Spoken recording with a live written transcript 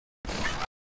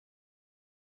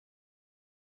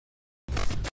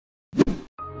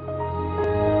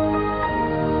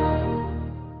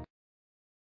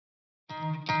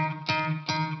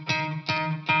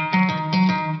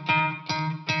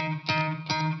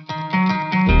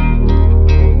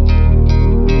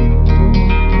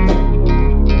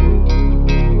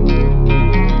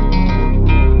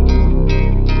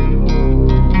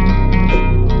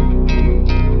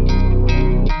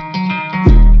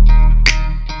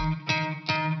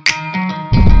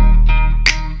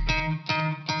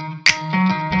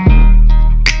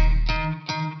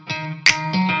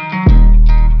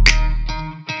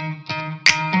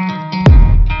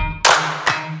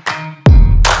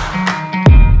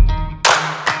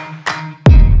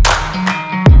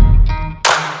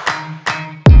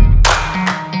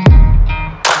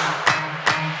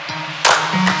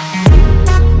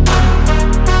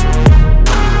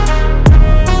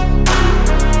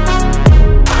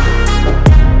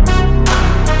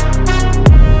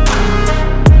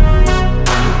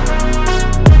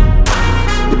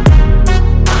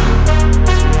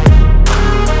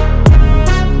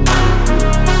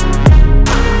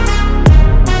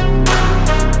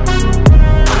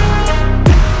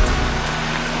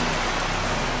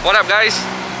up guys?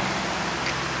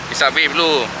 It's up babe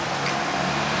Blue.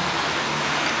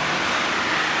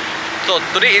 So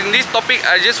today in this topic,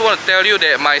 I just want to tell you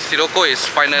that my Scirocco is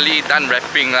finally done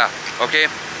wrapping lah. Okay,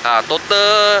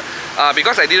 total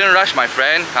because I didn't rush my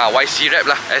friend YC wrap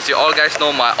lah. As you all guys know,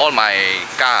 all my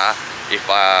car if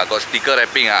got sticker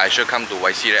wrapping I should come to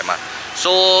YC wrap.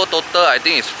 So total I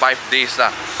think it's 5 days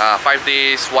lah. 5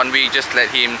 days, 1 week, just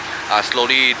let him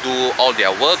slowly do all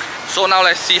their work. So now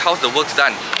let's see how's the work's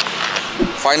done.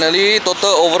 Finally,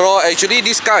 total overall, actually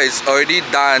this car is already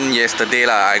done yesterday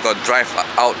lah. I got drive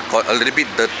out, got a little bit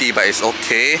dirty but it's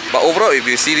okay. But overall, if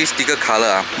you see this sticker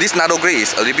color, this Nardo grey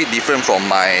is a little bit different from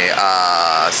my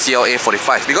CLA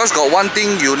 45. Because got one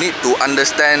thing you need to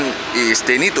understand is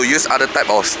they need to use other type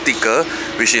of sticker,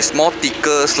 which is more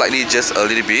thicker, slightly just a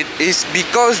little bit. It's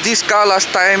because this car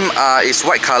last time is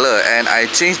white color and I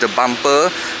changed the bumper.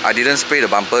 I didn't spray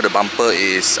the bumper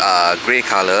is grey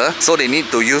color. So they need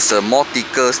to use a more thicker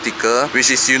sticker, which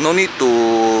is you no need to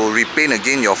repaint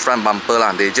again your front bumper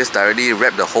lah. They just directly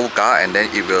wrap the whole car and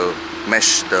then it will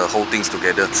mesh the whole things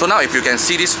together. So now if you can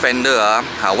see this fender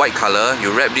white color,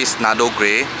 you wrap this Nardo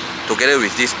grey together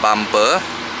with this bumper.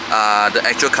 The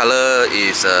actual color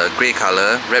is grey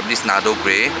color. Wrap this Nardo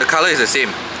grey. The color is the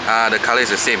same.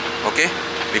 Okay,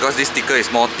 because this sticker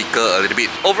is more thicker a little bit.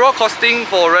 Overall costing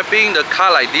for wrapping the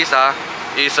car like this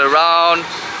is around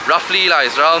roughly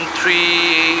it's around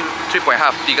 3.5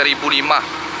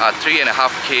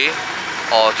 3.5k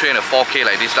or 3.4k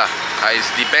like this lah. It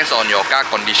depends on your car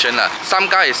condition lah. Some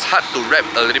car is hard to wrap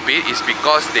a little bit is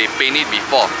because they paint it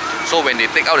before. So when they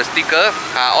take out the sticker,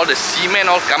 all the cement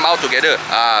all come out together.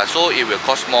 So it will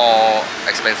cost more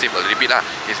expensive a little bit lah.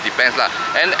 It depends lah.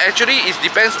 And actually it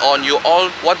depends on you all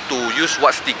want to use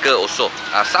what sticker also.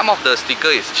 Some of the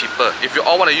sticker is cheaper. If you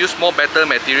all want to use more better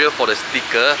material for the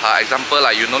sticker, example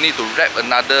like you no need to wrap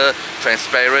another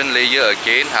transparent layer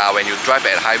again. When you drive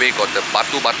at highway got the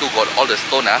batu got all the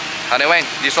stone anyway,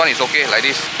 this one is okay like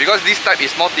this. Because this type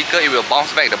is more thicker, it will bounce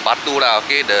back the batu lah,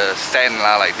 okay, the sand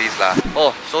lah like this lah.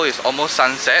 Oh, so it's almost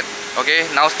sunset. Okay,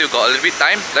 now still got a little bit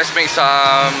time. Let's make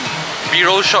some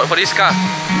B-roll shot for this car.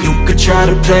 You could try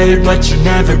to play it, but you're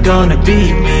never gonna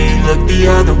beat me. Look the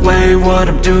other way, what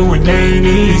I'm doing ain't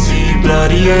easy.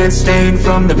 Bloody hands stained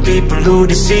from the people who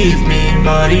deceive me.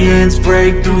 Muddy hands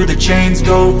break through the chains,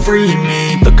 go free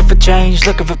me. Looking for change,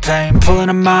 looking for pain, pulling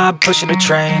a mob, pushing a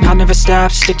train. I'll never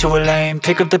stop, stick to a lane,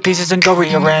 pick up the pieces and go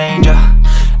rearrange.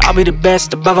 I'll be the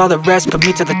best above all the rest, put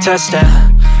me to the test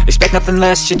and expect nothing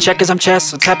less, your check is I'm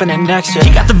chess, what's happening next, yeah. He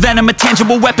got the venom, a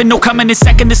tangible weapon, no coming in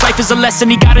second. This life is a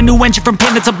lesson, he got a new engine from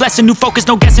pain, it's a blessing. New focus,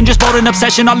 no guessing, just bold and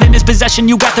obsession, all in his possession.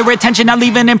 You got their attention, I'll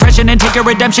leave an impression and take your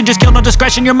redemption. Just kill, no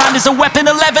discretion, your mind is a weapon.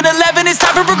 11-11, it's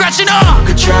time for progression, You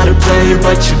could try to play it,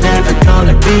 but you're never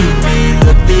gonna beat me.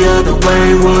 Look the other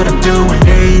way, what I'm doing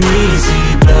ain't easy.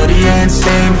 Bloody hands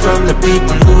stained from the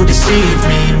people who deceive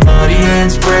me. Muddy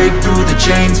hands break through the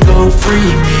chains, go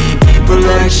free me. People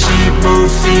like sheep, move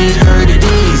feet, hurt it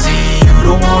easy. You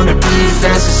don't wanna be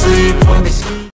fast asleep when they sleep.